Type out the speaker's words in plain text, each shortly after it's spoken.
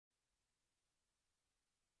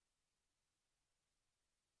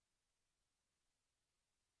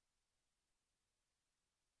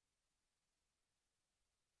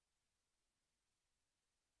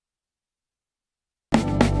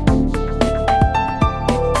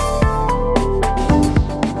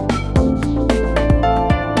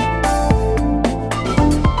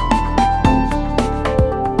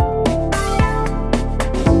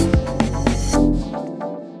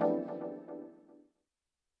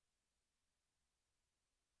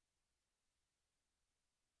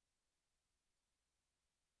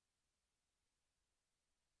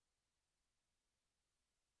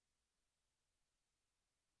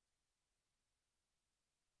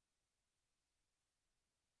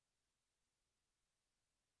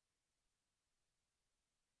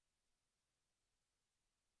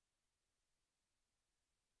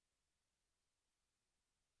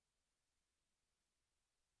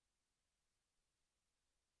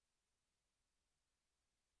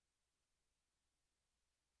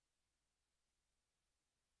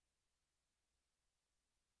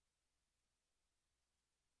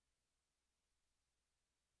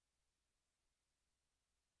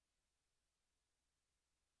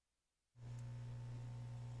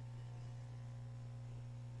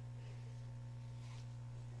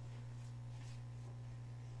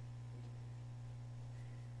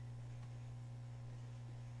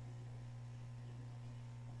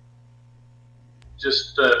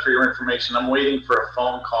just for your information, I'm waiting for a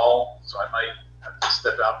phone call, so I might have to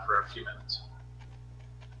step out for a few minutes.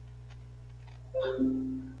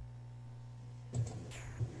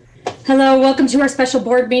 Hello, welcome to our special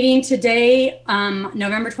board meeting today,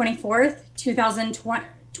 November 24th,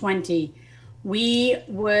 2020. We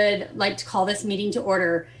would like to call this meeting to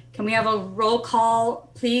order. Can we have a roll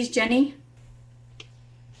call, please, Jenny?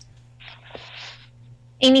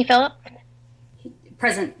 Amy Phillips.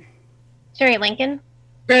 Present. Sherry Lincoln.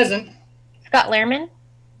 Present. Scott Lehrman.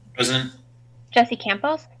 Present. Jesse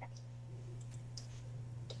Campos.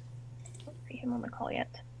 Don't see him on the call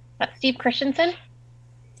yet. Steve Christensen.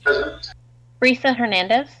 Present. Brisa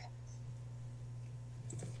Hernandez.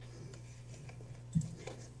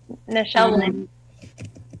 Nichelle Lynn.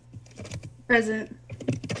 Present.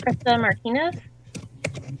 Krista Martinez.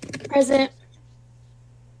 Present.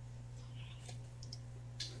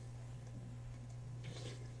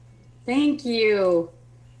 Thank you.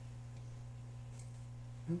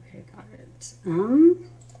 Okay, got it.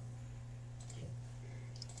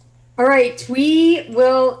 All right, we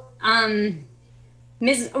will turn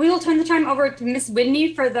the time over to Ms.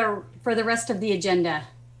 Whitney for the rest of the agenda.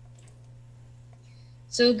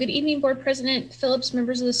 So good evening, Board President Phillips,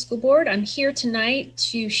 members of the school board. I'm here tonight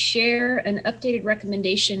to share an updated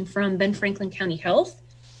recommendation from Ben Franklin County Health.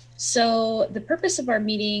 So the purpose of our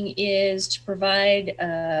meeting is to provide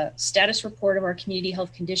a status report of our community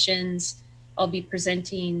health conditions. I'll be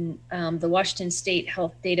presenting the Washington State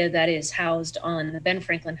health data that is housed on the Ben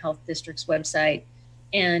Franklin Health District's website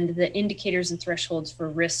and the indicators and thresholds for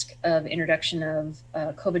risk of introduction of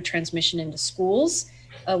COVID transmission into schools.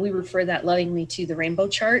 We refer that lovingly to the rainbow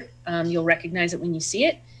chart. You'll recognize it when you see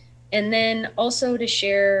it. And then also to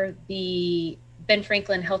share the Ben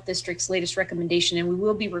Franklin Health District's latest recommendation, and we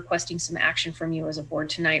will be requesting some action from you as a board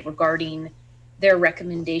tonight regarding their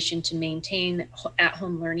recommendation to maintain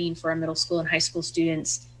at-home learning for our middle school and high school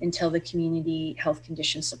students until the community health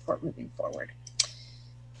condition support moving forward.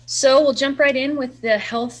 So we'll jump right in with the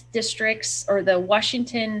health districts or the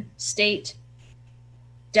Washington State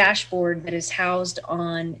dashboard that is housed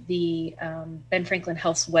on the Ben Franklin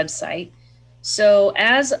Health's website. So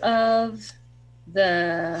as of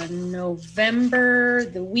the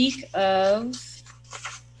week of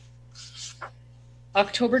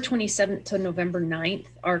October 27th to November 9th,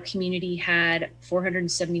 our community had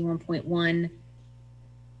 471.1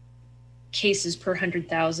 cases per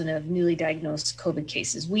 100,000 of newly diagnosed COVID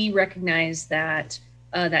cases. We recognize that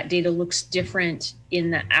that data looks different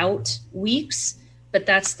in the out weeks, but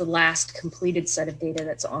that's the last completed set of data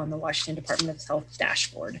that's on the Washington Department of Health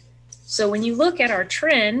dashboard. So when you look at our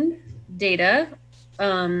trend data,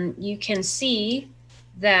 you can see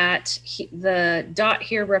that the dot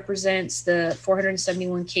here represents the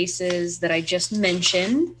 471 cases that I just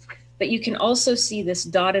mentioned, but you can also see this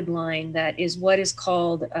dotted line that is what is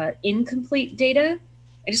called incomplete data.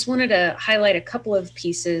 I just wanted to highlight a couple of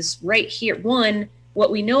pieces right here. One, what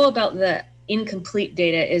we know about the incomplete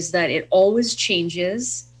data is that it always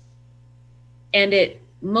changes, and it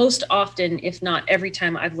most often, if not every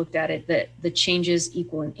time I've looked at it, that the changes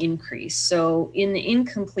equal an increase. So in the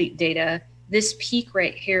incomplete data, this peak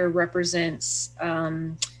right here represents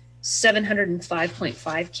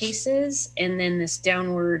 705.5 cases, and then this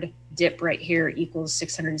downward dip right here equals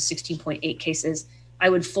 616.8 cases. I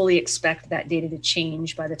would fully expect that data to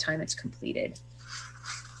change by the time it's completed.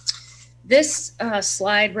 This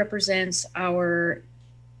slide represents our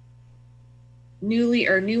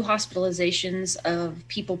new hospitalizations of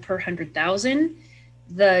people per 100,000.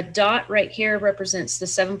 The dot right here represents the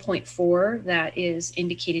 7.4 that is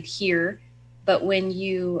indicated here. But when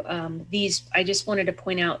you, I just wanted to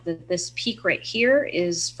point out that this peak right here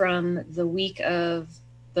is from the week of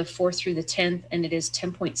the 4th through the 10th, and it is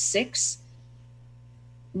 10.6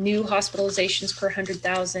 new hospitalizations per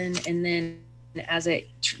 100,000. And then as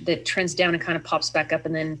that trends down and kind of pops back up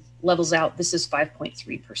and then levels out, this is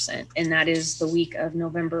 5.3%. And that is the week of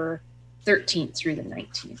November 13th through the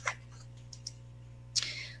 19th.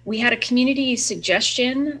 We had a community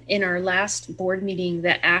suggestion in our last board meeting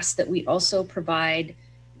that asked that we also provide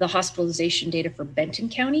the hospitalization data for Benton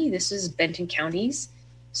County. This is Benton County's.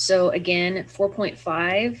 So again,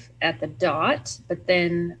 4.5 at the dot, but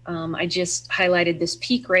then I just highlighted this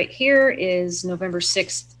peak right here is November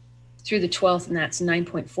 6th through the 12th, and that's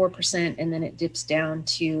 9.4%. And then it dips down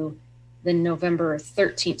to the November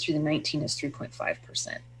 13th through the 19th is 3.5%.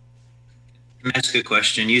 Can I ask a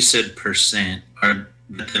question? You said percent, but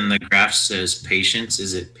then the graph says patients.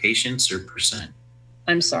 Is it patients or percent?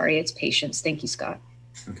 I'm sorry, it's patients. Thank you, Scott.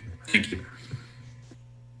 Okay, thank you.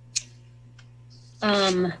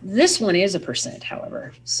 This one is a percent,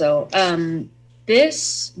 however. So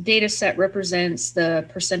This data set represents the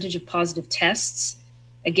percentage of positive tests.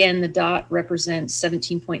 Again, the dot represents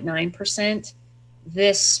 17.9%.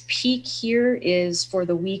 This peak here is for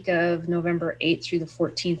the week of November 8th through the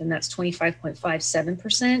 14th, and that's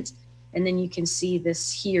 25.57%. And then you can see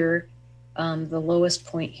this here, the lowest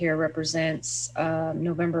point here represents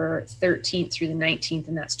November 13th through the 19th,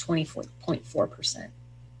 and that's 24.4%.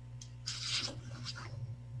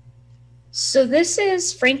 So this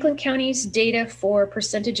is Franklin County's data for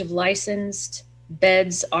percentage of licensed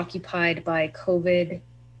beds occupied by COVID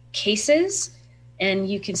cases. And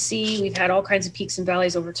you can see we've had all kinds of peaks and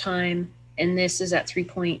valleys over time, and this is at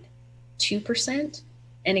 3.2%.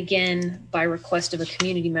 And again, by request of a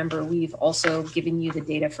community member, we've also given you the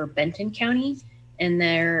data for Benton County, and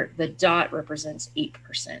there the dot represents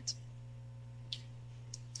 8%.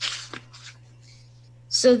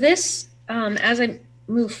 So this, as I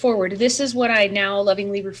move forward, this is what I now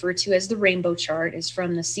lovingly refer to as the rainbow chart. Is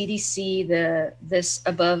from the CDC. This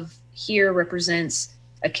above here represents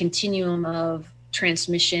a continuum of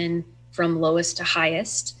transmission from lowest to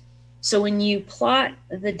highest. So when you plot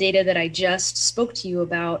the data that I just spoke to you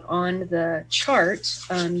about on the chart,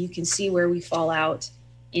 you can see where we fall out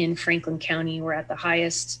in Franklin County. We're at the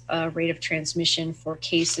highest rate of transmission for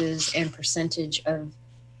cases and percentage of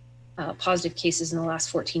positive cases in the last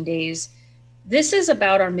 14 days. This is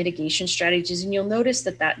about our mitigation strategies, and you'll notice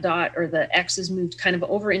that that dot or the X has moved kind of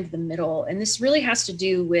over into the middle. And this really has to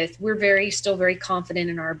do with, we're still very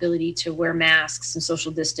confident in our ability to wear masks and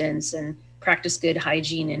social distance and practice good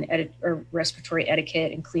hygiene and respiratory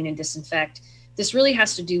etiquette and clean and disinfect. This really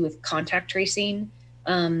has to do with contact tracing.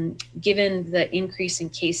 Given the increase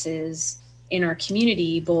in cases in our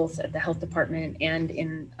community, both at the health department and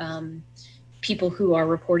in people who are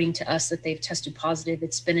reporting to us that they've tested positive,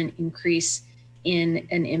 it's been an increase in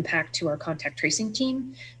an impact to our contact tracing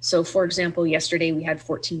team. So for example, yesterday we had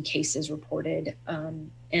 14 cases reported,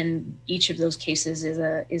 and each of those cases is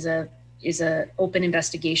a open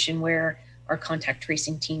investigation where our contact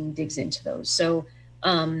tracing team digs into those. So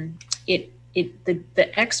the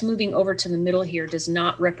X moving over to the middle here does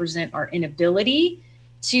not represent our inability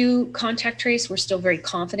to contact trace. We're still very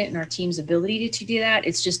confident in our team's ability to do that.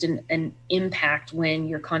 It's just an impact when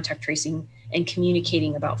you're contact tracing and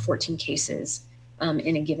communicating about 14 cases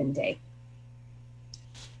in a given day.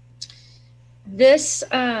 This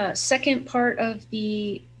second part of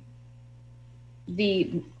the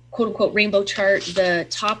quote unquote rainbow chart, the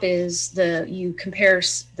top is you compare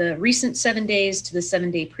the recent 7 days to the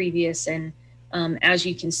 7-day previous. And as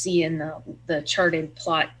you can see in the charted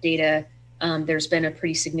plot data, there's been a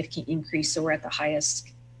pretty significant increase. So we're at the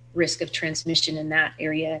highest risk of transmission in that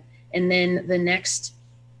area. And then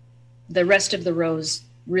the rest of the rows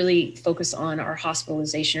really focus on our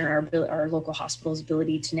hospitalization, or our local hospital's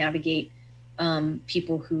ability to navigate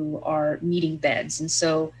people who are needing beds. And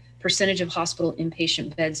so percentage of hospital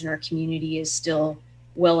inpatient beds in our community is still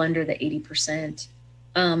well under the 80%.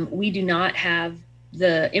 We do not have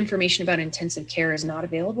the information about intensive care is not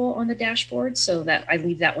available on the dashboard, so that I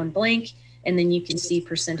leave that one blank. And then you can see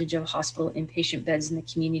percentage of hospital inpatient beds in the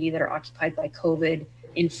community that are occupied by COVID.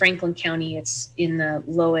 In Franklin County, it's in the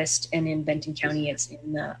lowest, and in Benton County, it's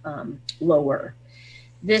in the lower.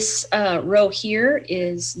 This row here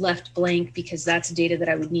is left blank because that's data that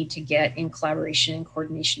I would need to get in collaboration and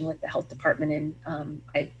coordination with the health department. And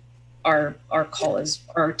our calls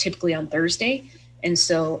are typically on Thursday. And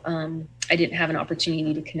so I didn't have an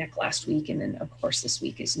opportunity to connect last week. And then of course, this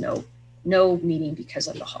week is no meeting because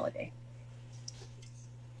of the holiday.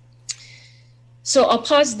 So I'll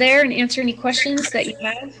pause there and answer any questions that you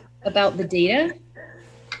have about the data.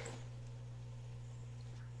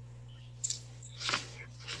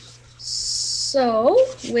 So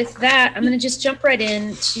with that, I'm going to just jump right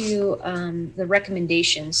into the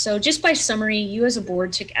recommendations. So just by summary, you as a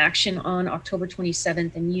board took action on October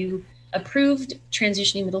 27th, and you approved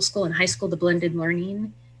transitioning middle school and high school to blended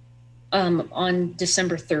learning on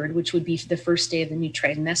December 3rd, which would be the first day of the new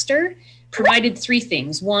trimester. Provided three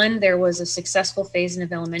things. One, there was a successful phase-in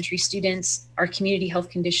of elementary students, our community health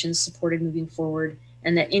conditions supported moving forward,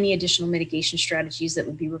 and that any additional mitigation strategies that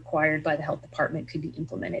would be required by the health department could be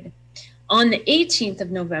implemented. On the 18th of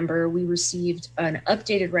November, we received an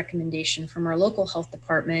updated recommendation from our local health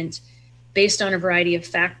department. Based on a variety of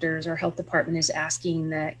factors, our health department is asking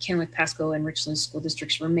that Kennewick, Pasco, and Richland school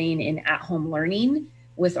districts remain in at-home learning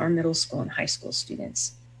with our middle school and high school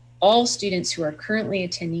students. All students who are currently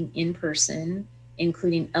attending in person,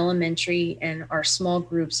 including elementary and our small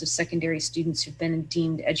groups of secondary students who've been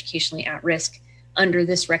deemed educationally at risk under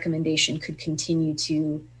this recommendation, could continue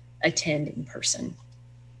to attend in person.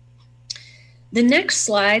 The next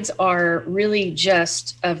slides are really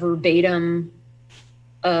just a verbatim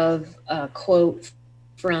of a quote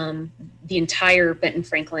from the entire Benton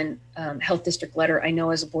Franklin Health District letter. I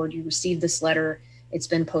know as a board you received this letter. It's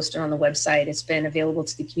been posted on the website. It's been available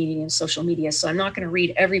to the community and social media. So I'm not going to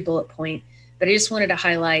read every bullet point, but I just wanted to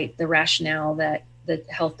highlight the rationale that the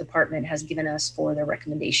health department has given us for their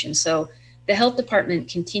recommendation. So the health department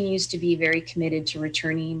continues to be very committed to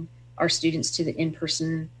returning our students to the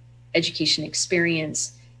in-person education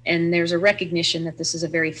experience. And there's a recognition that this is a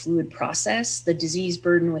very fluid process. The disease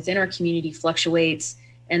burden within our community fluctuates,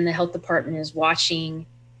 and the health department is watching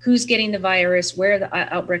who's getting the virus, where the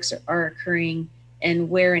outbreaks are occurring, and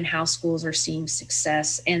where and how schools are seeing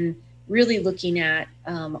success, and really looking at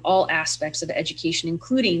all aspects of education,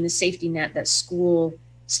 including the safety net that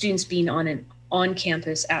students being on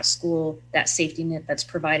campus at school, that safety net that's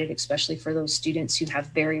provided, especially for those students who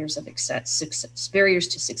have barriers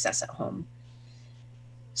to success at home.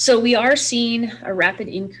 So we are seeing a rapid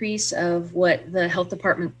increase of what the health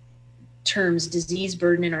department terms disease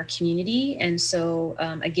burden in our community. And so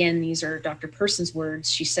again, these are Dr. Person's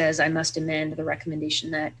words. She says, I must amend the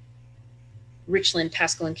recommendation that Richland,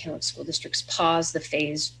 Pasco, and Kennewick school districts pause the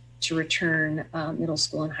phase to return middle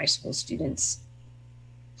school and high school students.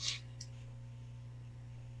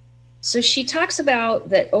 So she talks about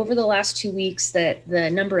that over the last 2 weeks that the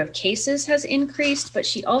number of cases has increased, but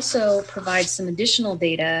she also provides some additional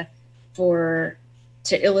data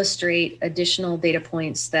to illustrate additional data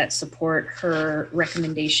points that support her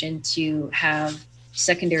recommendation to have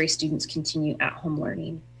secondary students continue at-home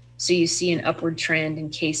learning. So you see an upward trend in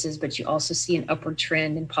cases, but you also see an upward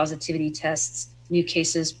trend in positivity tests, new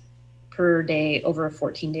cases per day over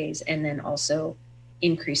 14 days, and then also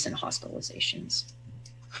increase in hospitalizations.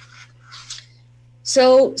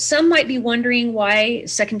 So some might be wondering why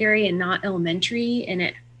secondary and not elementary. And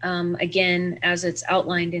it, again, as it's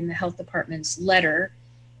outlined in the health department's letter,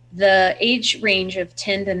 the age range of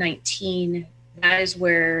 10 to 19, that is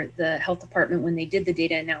where the health department, when they did the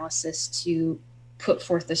data analysis to put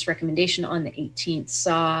forth this recommendation on the 18th,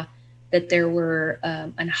 saw that there were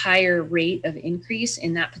a higher rate of increase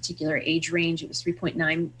in that particular age range. It was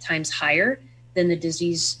 3.9 times higher than the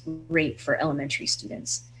disease rate for elementary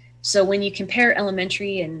students. So when you compare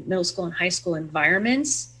elementary and middle school and high school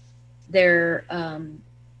environments, the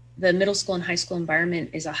middle school and high school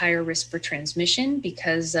environment is a higher risk for transmission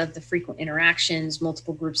because of the frequent interactions,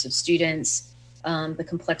 multiple groups of students, the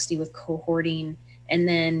complexity with cohorting, and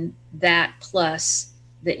then that plus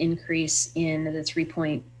the increase in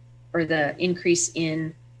the increase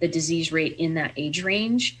in the disease rate in that age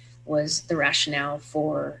range was the rationale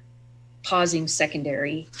for pausing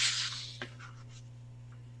secondary.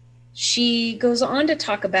 She goes on to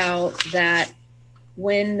talk about that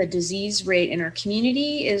when the disease rate in our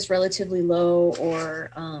community is relatively low or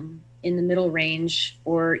in the middle range,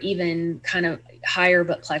 or even kind of higher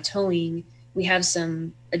but plateauing, we have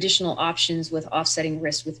some additional options with offsetting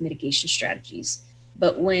risk with mitigation strategies.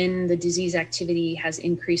 But when the disease activity has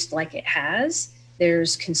increased like it has,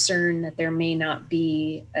 there's concern that there may not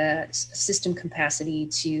be a system capacity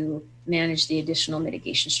to manage the additional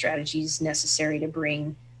mitigation strategies necessary to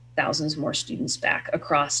bring thousands more students back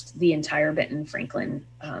across the entire Benton Franklin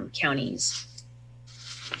counties.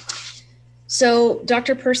 So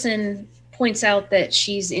Dr. Person points out that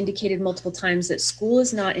she's indicated multiple times that school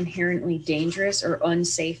is not inherently dangerous or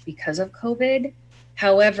unsafe because of COVID.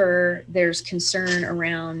 However, there's concern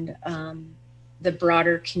around the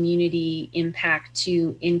broader community impact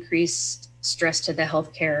to increase stress to the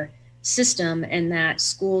healthcare system, and that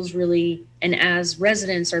schools really, and as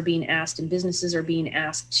residents are being asked and businesses are being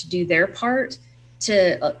asked to do their part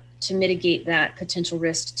to mitigate that potential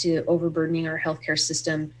risk to overburdening our healthcare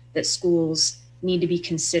system, that schools need to be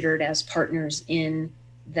considered as partners in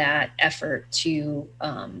that effort to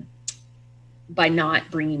by not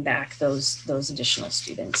bringing back those additional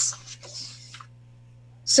students.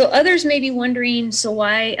 So others may be wondering, so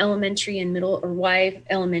why elementary and middle, or why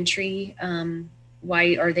elementary?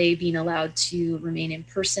 Why are they being allowed to remain in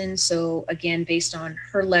person? So again, based on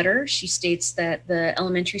her letter, she states that the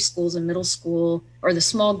elementary schools and middle school, or the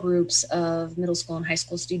small groups of middle school and high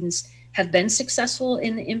school students, have been successful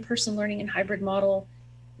in the in-person learning and hybrid model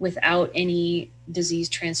without any disease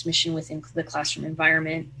transmission within the classroom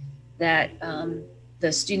environment, that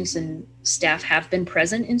the students and staff have been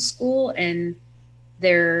present in school, and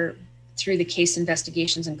through the case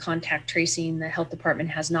investigations and contact tracing, the health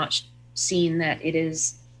department has not seen that it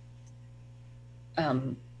is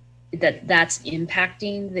that's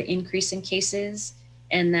impacting the increase in cases,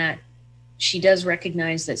 and that she does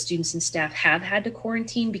recognize that students and staff have had to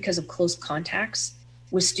quarantine because of close contacts.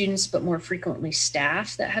 with students, but more frequently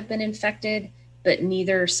staff that have been infected, but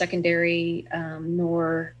neither secondary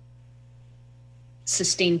nor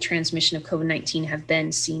sustained transmission of COVID-19 have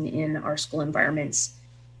been seen in our school environments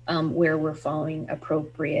where we're following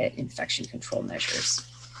appropriate infection control measures.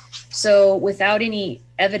 So without any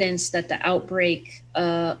evidence that the outbreak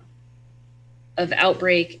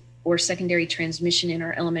or secondary transmission in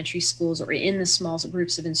our elementary schools or in the small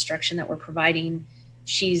groups of instruction that we're providing,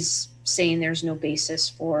 she's saying there's no basis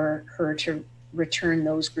for her to return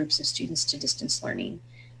those groups of students to distance learning.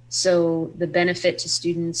 So the benefit to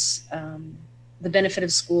students, the benefit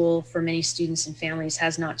of school for many students and families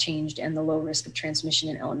has not changed, and the low risk of transmission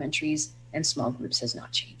in elementaries and small groups has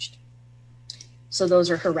not changed. So those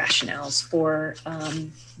are her rationales for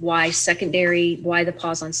why the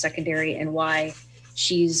pause on secondary, and why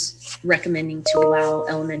she's recommending to allow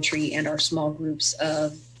elementary and our small groups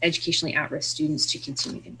of educationally at-risk students to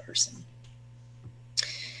continue in person.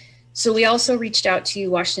 So we also reached out to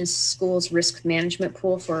Washington Schools Risk Management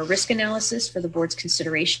Pool for a risk analysis for the board's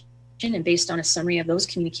consideration. And based on a summary of those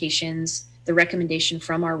communications, the recommendation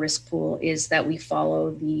from our risk pool is that we follow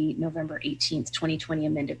the November 18th, 2020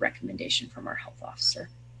 amended recommendation from our health officer.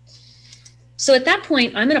 So at that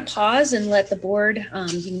point, I'm going to pause and let the board,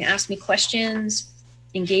 you can ask me questions,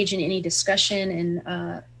 engage in any discussion.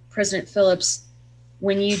 And President Phillips,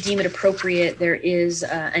 when you deem it appropriate, there is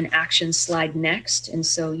an action slide next. And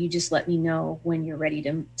so you just let me know when you're ready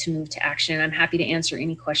to move to action. And I'm happy to answer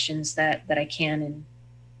any questions that I can and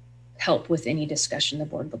help with any discussion the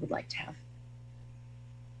board would like to have.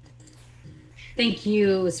 Thank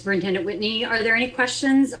you, Superintendent Whitney. Are there any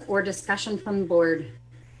questions or discussion from the board?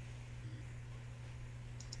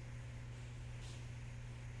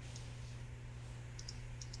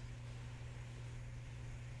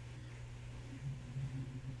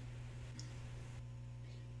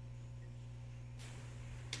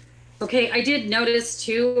 Okay, I did notice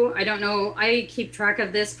too, I don't know, I keep track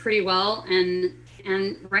of this pretty well, and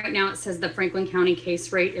right now it says the Franklin County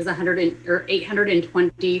case rate is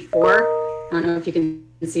 824. I don't know if you can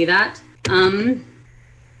see that,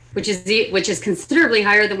 which is considerably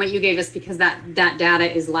higher than what you gave us, because that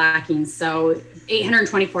data is lacking. So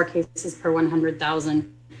 824 cases per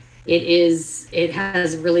 100,000. It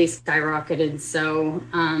has really skyrocketed. So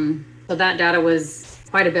so that data was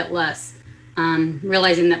quite a bit less.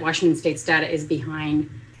 Realizing that Washington State's data is behind.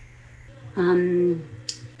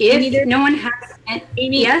 If no one has,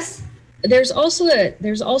 Amy, yes, there's also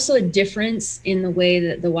a difference in the way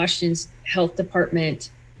that the Washington Health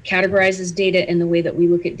Department categorizes data and the way that we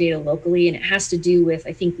look at data locally, and it has to do with,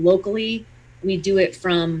 I think locally we do it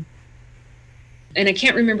from, and I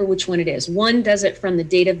can't remember which one it is. One does it from the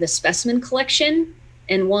date of the specimen collection,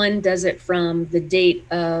 and one does it from the date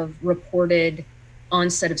of reported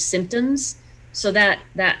onset of symptoms. So that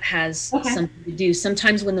has something to do.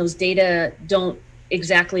 Sometimes when those data don't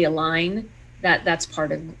exactly align, that's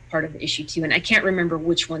part of the issue too. And I can't remember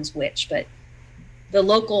which one's which, but the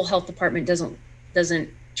local health department doesn't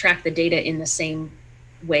track the data in the same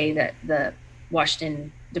way that the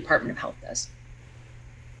Washington Department of Health does.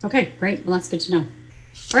 Okay, great. Well, that's good to know.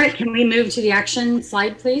 All right, can we move to the action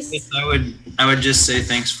slide, please? Yes, I would just say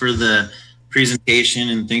thanks for the presentation,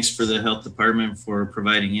 and thanks for the health department for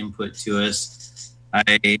providing input to us.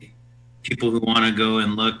 People who want to go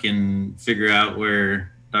and look and figure out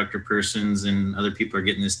where Dr. Persons and other people are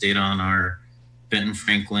getting this data on our Benton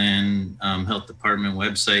Franklin Health Department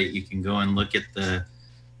website, you can go and look at the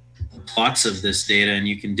plots of this data, and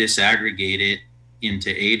you can disaggregate it into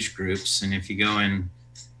age groups. And if you go and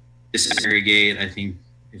disaggregate, I think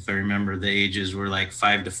if I remember, the ages were like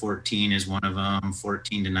 5 to 14 is one of them,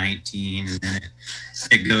 14 to 19, and then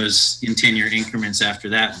it goes in 10-year increments after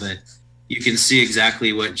that. But you can see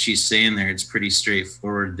exactly what she's saying there. It's pretty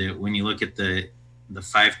straightforward that when you look at the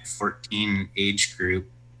 5 to 14 age group,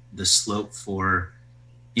 the slope for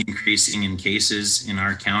increasing in cases in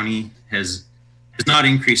our county has not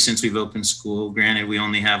increased since we've opened school. Granted, we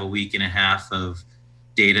only have a week and a half of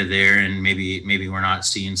data there, and maybe we're not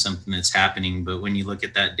seeing something that's happening, but when you look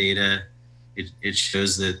at that data, it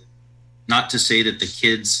shows that, not to say that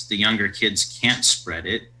the younger kids can't spread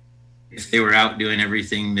it. If they were out doing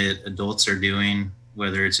everything that adults are doing,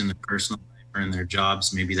 whether it's in their personal life or in their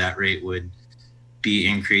jobs, maybe that rate would be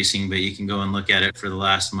increasing. But you can go and look at it for the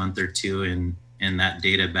last month or two, and that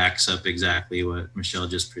data backs up exactly what Michelle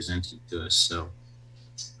just presented to us. So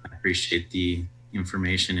I appreciate the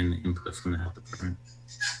information and the input from the health department.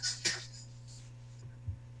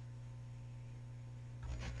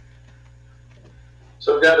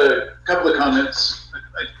 So I've got a couple of comments.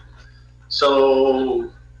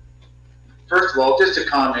 So first of all, just a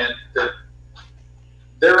comment that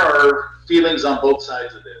there are feelings on both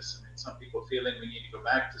sides of this. I mean, some people feeling we need to go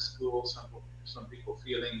back to school. Some people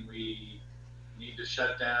feeling we need to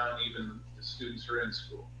shut down even the students who are in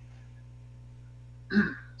school.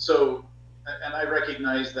 So, and I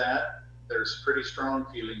recognize that there's pretty strong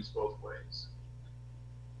feelings both ways.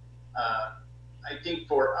 I think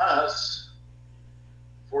for us,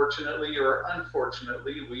 fortunately or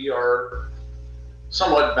unfortunately, we are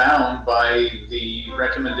somewhat bound by the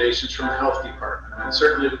recommendations from the health department. I mean,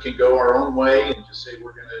 certainly we can go our own way and just say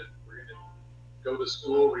we're gonna go to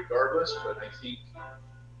school regardless, but I think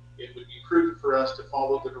it would be prudent for us to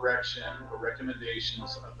follow the direction or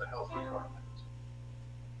recommendations of the health department.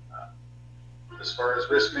 As far as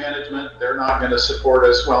risk management, they're not going to support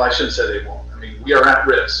us. Well, I shouldn't say they won't. I mean, we are at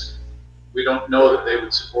risk. We don't know that they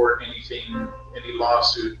would support anything, any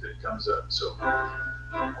lawsuit that comes up. So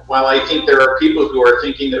while I think there are people who are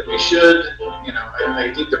thinking that we should, you know,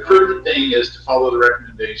 I think the prudent thing is to follow the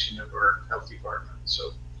recommendation of our health department.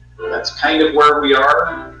 So that's kind of where we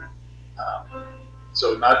are.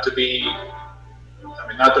 So not to be, I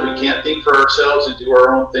mean, not that we can't think for ourselves and do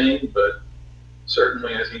our own thing, but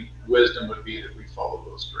certainly I think wisdom would be that we follow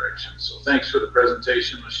those directions. So thanks for the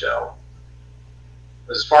presentation, Michelle.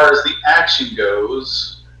 As far as the action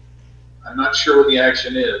goes, I'm not sure what the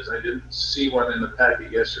action is. I didn't see one in the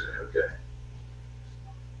packet yesterday. Okay.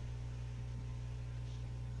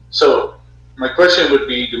 So my question would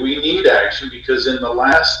be, do we need action? Because in the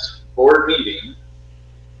last board meeting,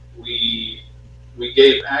 we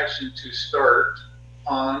gave action to start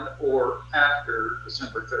on or after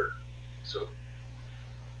December 3rd. So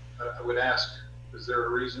I would ask, is there a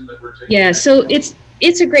reason that we're taking? Yeah, so it's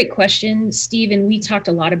a great question, Steve, and we talked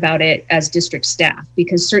a lot about it as district staff,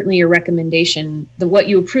 because certainly your recommendation, what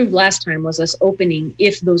you approved last time was us opening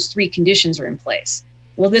if those 3 conditions are in place.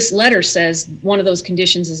 Well, this letter says one of those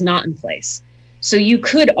conditions is not in place. So you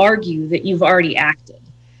could argue that you've already acted.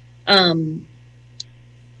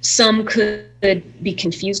 Some could be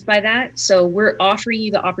confused by that. So we're offering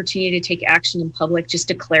you the opportunity to take action in public just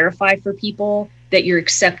to clarify for people that you're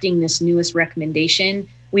accepting this newest recommendation.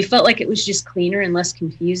 We felt like it was just cleaner and less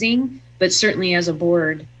confusing, but certainly as a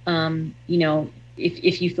board, you know,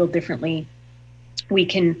 if you feel differently, we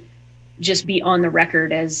can just be on the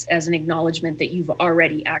record as an acknowledgement that you've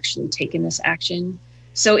already actually taken this action.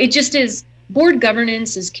 So it just is, board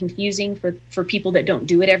governance is confusing for people that don't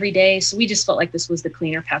do it every day. So we just felt like this was the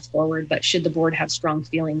cleaner path forward, but should the board have strong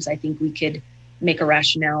feelings, I think we could make a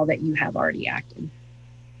rationale that you have already acted.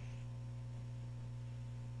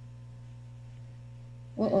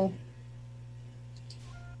 Uh-oh.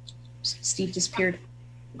 Steve disappeared.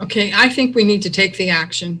 Okay, I think we need to take the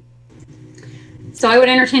action. So I would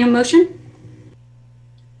entertain a motion.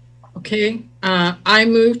 Okay, I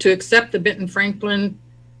move to accept the Benton Franklin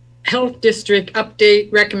Health District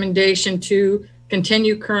update recommendation to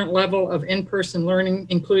continue current level of in-person learning,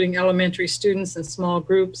 including elementary students and small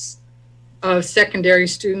groups of secondary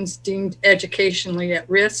students deemed educationally at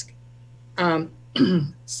risk.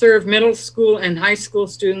 Serve middle school and high school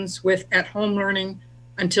students with at-home learning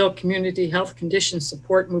until community health condition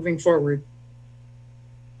support moving forward.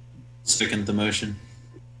 Second the motion.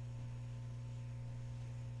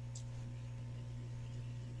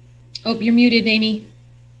 Oh, you're muted, Amy.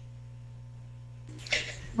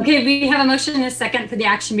 Okay, we have a motion and a second for the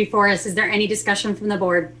action before us. Is there any discussion from the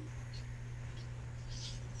board?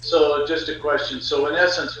 So just a question. So in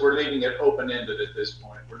essence, we're leaving it open-ended at this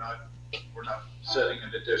point. We're not setting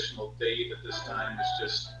an additional date at this time. It's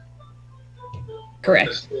just Correct.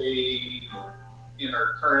 to stay in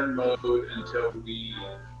our current mode until the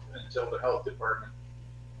health department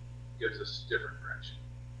gives us different direction.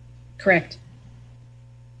 Correct.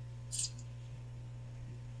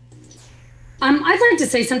 I'd like to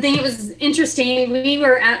say something. It was interesting. We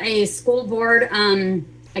were at a school board.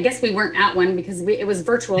 I guess we weren't at one because it was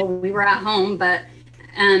virtual. We were at home, but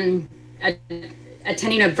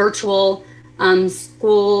attending a virtual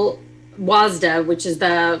school WASDA, which is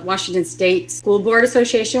the Washington State School Board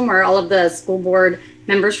Association, where all of the school board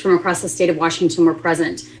members from across the state of Washington were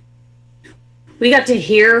present. We got to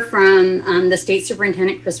hear from the state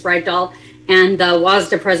superintendent, Chris Rydall, and the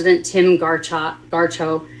WASDA president, Tim Garchow.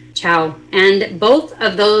 And both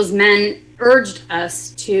of those men urged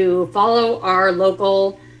us to follow our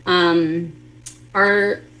local,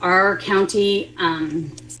 our county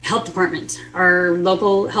health department, our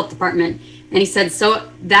local health department. And he said,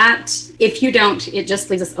 so that if you don't, it just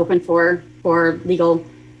leaves us open for legal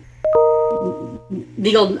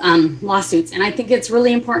lawsuits. And I think it's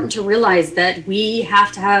really important to realize that we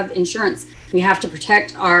have to have insurance. We have to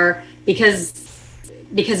protect because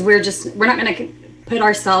we're not going to put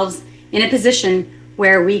ourselves in a position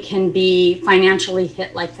where we can be financially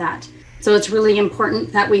hit like that. So it's really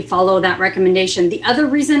important that we follow that recommendation. The other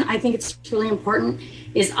reason I think it's really important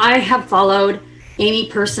is I have followed Amy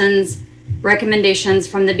Person's recommendations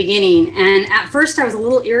from the beginning. And at first I was a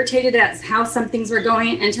little irritated at how some things were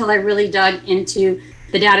going until I really dug into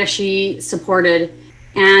the data she supported.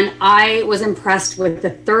 And I was impressed with the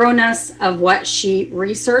thoroughness of what she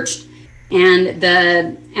researched and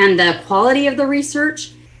the quality of the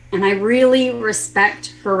research. And I really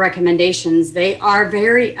respect her recommendations. They are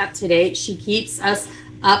very up to date. She keeps us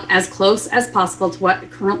up as close as possible to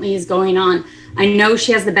what currently is going on. I know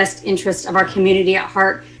she has the best interest of our community at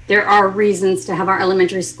heart. There are reasons to have our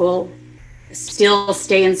elementary school still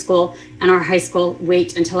stay in school and our high school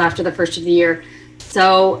wait until after the first of the year.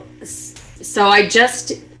 So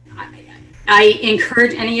I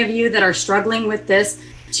encourage any of you that are struggling with this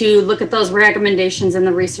to look at those recommendations and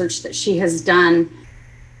the research that she has done.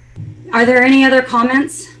 Are there any other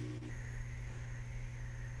comments?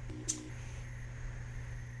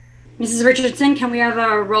 Mrs. Richardson, can we have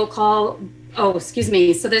a roll call? Oh, excuse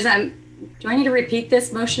me. So there's a, do I need to repeat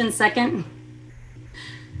this motion in second?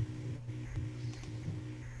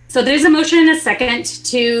 So there's a motion and a second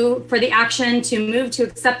for the action to move to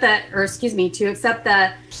accept to accept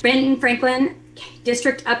the Benton Franklin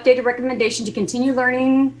District updated recommendation to continue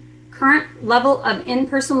learning current level of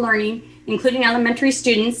in-person learning, including elementary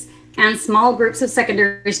students and small groups of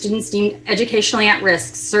secondary students deemed educationally at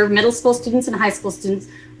risk, serve middle school students and high school students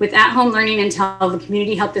with at-home learning until the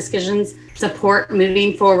community health decisions support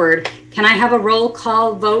moving forward. Can I have a roll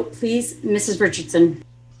call vote, please? Mrs. Richardson.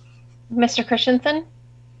 Mr. Christensen?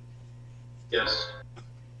 Yes.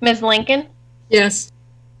 Ms. Lincoln? Yes.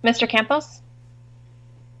 Mr. Campos?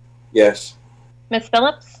 Yes. Ms.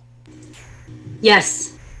 Phillips?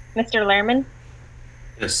 Yes. Mr. Lehrman?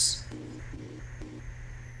 Yes.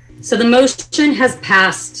 So the motion has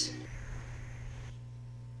passed.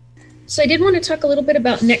 So I did want to talk a little bit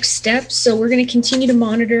about next steps. So we're going to continue to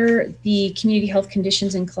monitor the community health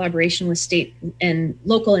conditions in collaboration with state and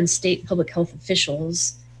local and state public health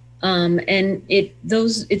officials. And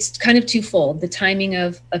it's kind of twofold: the timing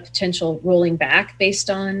of a potential rolling back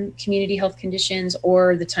based on community health conditions,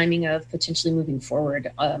 or the timing of potentially moving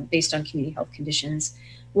forward based on community health conditions.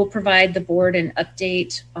 We'll provide the board an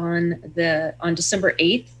update on December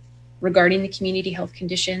 8th regarding the community health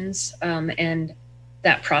conditions and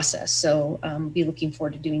that process. So be looking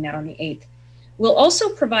forward to doing that on the 8th. We'll also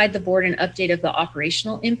provide the board an update of the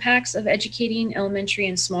operational impacts of educating elementary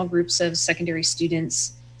and small groups of secondary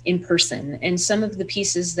students in person. And some of the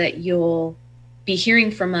pieces that you'll be hearing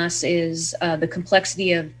from us is the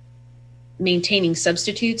complexity of maintaining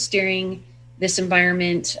substitutes during this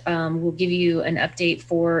environment. We'll give you an update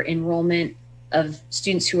for enrollment of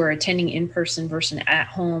students who are attending in person versus at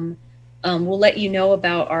home. We'll let you know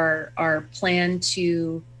about our plan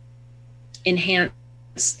to enhance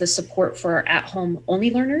the support for our at-home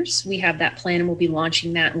only learners. We have that plan and we'll be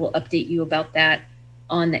launching that, and we'll update you about that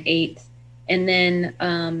on the 8th. And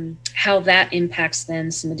then how that impacts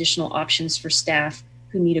then some additional options for staff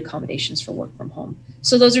who need accommodations for work from home.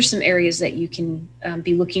 So those are some areas that you can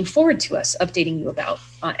be looking forward to us updating you about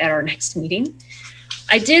at our next meeting.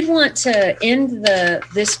 I did want to end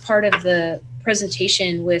this part of the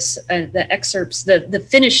presentation with the excerpts,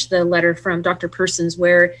 finish the letter from Dr. Persons,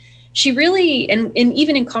 where she really, and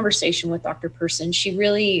even in conversation with Dr. Person, she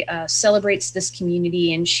really celebrates this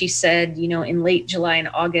community. And she said, you know, in late July and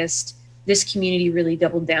August, this community really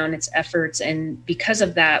doubled down its efforts. And because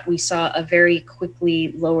of that, we saw a very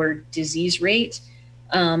quickly lowered disease rate.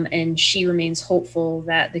 And she remains hopeful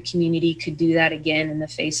that the community could do that again in the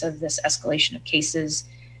face of this escalation of cases.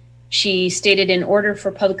 She stated, in order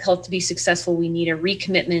for public health to be successful, we need a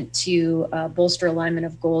recommitment to bolster alignment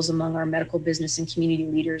of goals among our medical, business, and community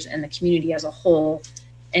leaders and the community as a whole,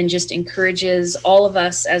 and just encourages all of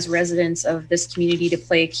us as residents of this community to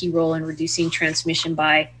play a key role in reducing transmission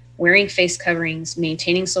by wearing face coverings,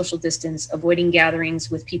 maintaining social distance, avoiding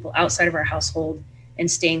gatherings with people outside of our household, and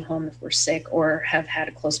staying home if we're sick or have had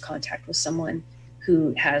a close contact with someone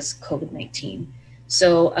who has COVID-19.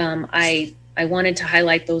 So I wanted to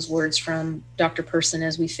highlight those words from Dr. Person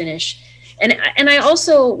as we finish. And I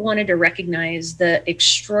also wanted to recognize the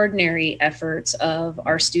extraordinary efforts of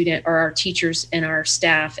our teachers and our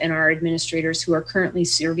staff and our administrators who are currently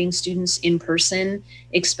serving students in person,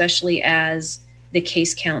 especially as the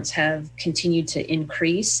case counts have continued to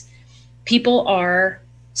increase. People are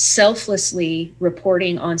selflessly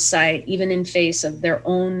reporting on site, even in face of their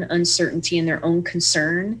own uncertainty and their own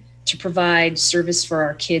concern, to provide service for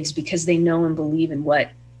our kids because they know and believe in what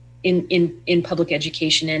in public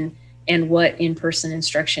education and what in-person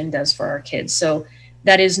instruction does for our kids. So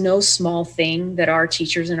that is no small thing that our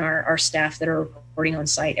teachers and our staff that are reporting on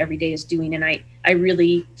site every day is doing. And I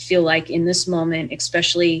really feel like in this moment,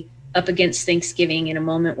 especially up against Thanksgiving, in a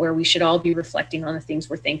moment where we should all be reflecting on the things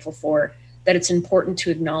we're thankful for, that it's important to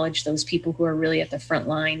acknowledge those people who are really at the front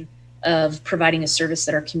line of providing a service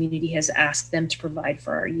that our community has asked them to provide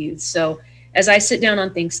for our youth. So as I sit down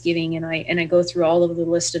on Thanksgiving and I go through all of the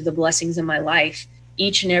list of the blessings in my life,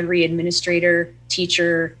 each and every administrator,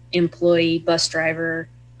 teacher, employee, bus driver,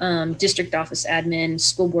 district office admin,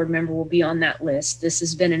 school board member will be on that list. This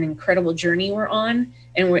has been an incredible journey we're on,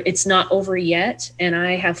 and it's not over yet. And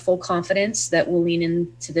I have full confidence that we'll lean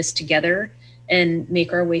into this together and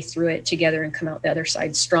make our way through it together and come out the other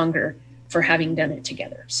side stronger for having done it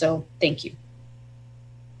together. So thank you.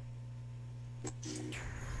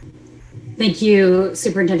 Thank you,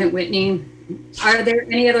 Superintendent Whitney. Are there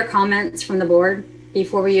any other comments from the board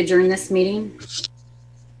before we adjourn this meeting?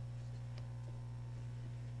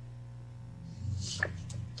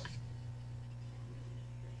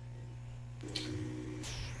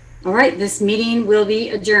 All right, this meeting will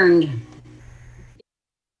be adjourned.